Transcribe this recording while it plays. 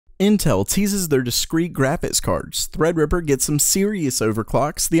Intel teases their discrete graphics cards, Threadripper gets some serious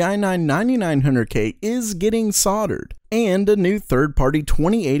overclocks, the i9-9900K is getting soldered, and a new third-party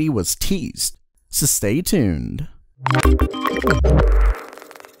 2080 was teased. So stay tuned.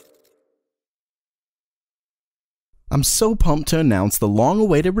 I'm so pumped to announce the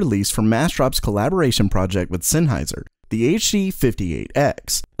long-awaited release from Mastrop's collaboration project with Sennheiser, the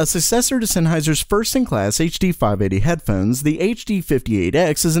HD58X. A successor to Sennheiser's first-in-class HD580 headphones, the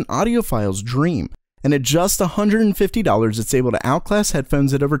HD58X is an audiophile's dream, and at just $150 it's able to outclass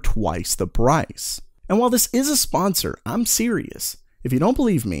headphones at over twice the price. And while this is a sponsor, I'm serious. If you don't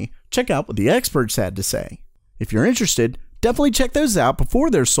believe me, check out what the experts had to say. If you're interested, definitely check those out before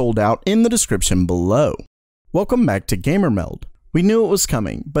they're sold out in the description below. Welcome back to GamerMeld. We knew it was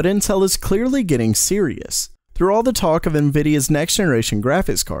coming, but Intel is clearly getting serious. Through all the talk of Nvidia's next-generation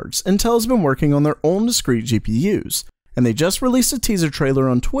graphics cards, Intel has been working on their own discrete GPUs, and they just released a teaser trailer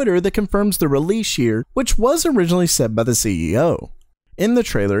on Twitter that confirms the release year, which was originally set by the CEO. In the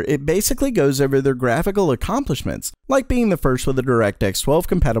trailer, it basically goes over their graphical accomplishments, like being the first with a DirectX 12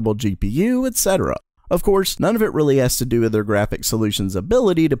 compatible GPU, etc. Of course, none of it really has to do with their graphic solution's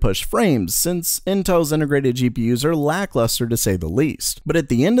ability to push frames, since Intel's integrated GPUs are lackluster to say the least. But at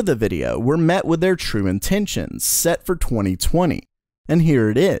the end of the video, we're met with their true intentions, set for 2020. And here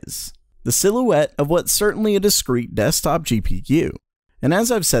it is. The silhouette of what's certainly a discrete desktop GPU. And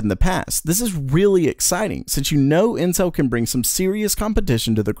as I've said in the past, this is really exciting, since you know Intel can bring some serious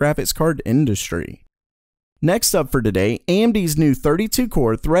competition to the graphics card industry. Next up for today, AMD's new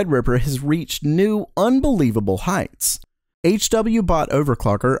 32-core Threadripper has reached new, unbelievable heights. HW-bot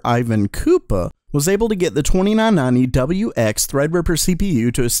overclocker Ivan Kupa was able to get the 2990WX Threadripper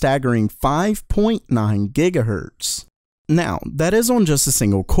CPU to a staggering 5.9 GHz. Now, that is on just a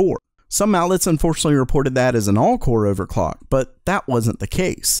single core. Some outlets unfortunately reported that as an all-core overclock, but that wasn't the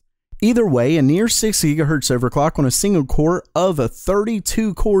case. Either way, a near 6 GHz overclock on a single core of a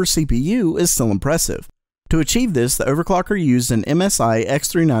 32-core CPU is still impressive. To achieve this, the overclocker used an MSI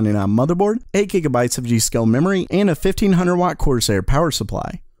X399 motherboard, 8GB of G-Skill memory, and a 1500-watt Corsair power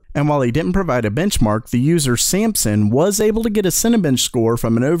supply. And while he didn't provide a benchmark, the user Samson was able to get a Cinebench score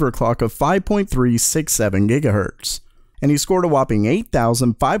from an overclock of 5.367 GHz. And he scored a whopping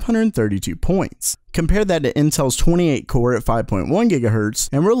 8,532 points. Compare that to Intel's 28-core at 5.1 GHz,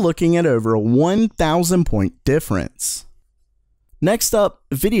 and we're looking at over a 1,000 point difference. Next up,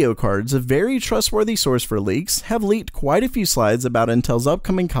 video cards, a very trustworthy source for leaks, have leaked quite a few slides about Intel's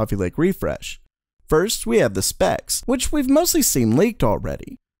upcoming Coffee Lake refresh. First, we have the specs, which we've mostly seen leaked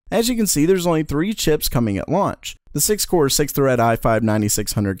already. As you can see, there's only 3 chips coming at launch. The 6-core 6-thread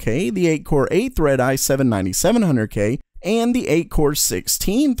i5-9600K, the 8-core 8-thread i7-9700K, and the 8-core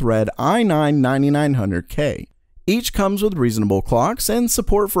 16-thread i9-9900K. Each comes with reasonable clocks and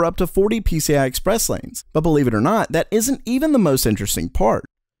support for up to 40 PCI Express lanes, but believe it or not, that isn't even the most interesting part.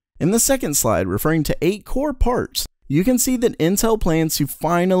 In the second slide, referring to 8 core parts, you can see that Intel plans to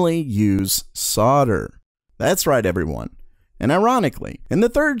finally use solder. That's right, everyone. And ironically, in the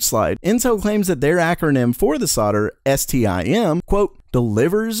third slide, Intel claims that their acronym for the solder, STIM, quote,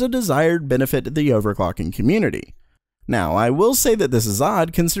 delivers a desired benefit to the overclocking community. Now, I will say that this is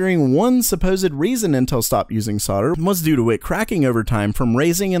odd, considering one supposed reason Intel stopped using solder was due to it cracking over time from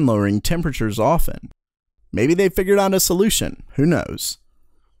raising and lowering temperatures often. Maybe they figured out a solution, who knows.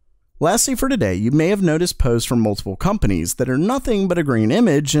 Lastly for today, you may have noticed posts from multiple companies that are nothing but a green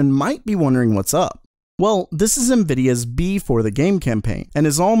image and might be wondering what's up. Well, this is Nvidia's B for the game campaign, and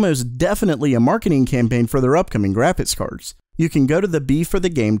is almost definitely a marketing campaign for their upcoming graphics cards. You can go to the B for the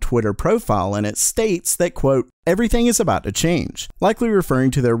Game Twitter profile and it states that, quote, everything is about to change, likely referring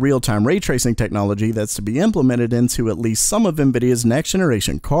to their real-time ray tracing technology that's to be implemented into at least some of Nvidia's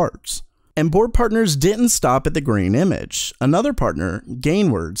next-generation cards. And board partners didn't stop at the green image. Another partner,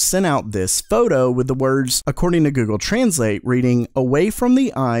 Gainward, sent out this photo with the words, according to Google Translate, reading, away from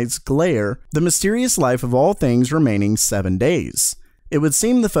the eyes glare, the mysterious life of all things remaining 7 days. It would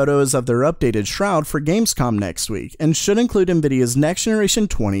seem the photo is of their updated shroud for Gamescom next week, and should include Nvidia's next-generation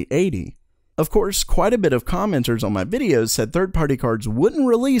 2080. Of course, quite a bit of commenters on my videos said third-party cards wouldn't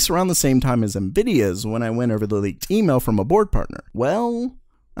release around the same time as Nvidia's when I went over the leaked email from a board partner. Well,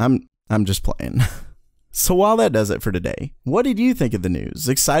 I'm just playing. So while that does it for today, what did you think of the news?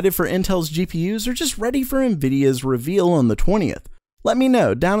 Excited for Intel's GPUs or just ready for Nvidia's reveal on the 20th? Let me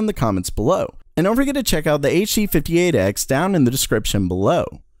know down in the comments below. And don't forget to check out the HD58X down in the description below.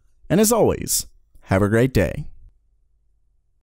 And as always, have a great day.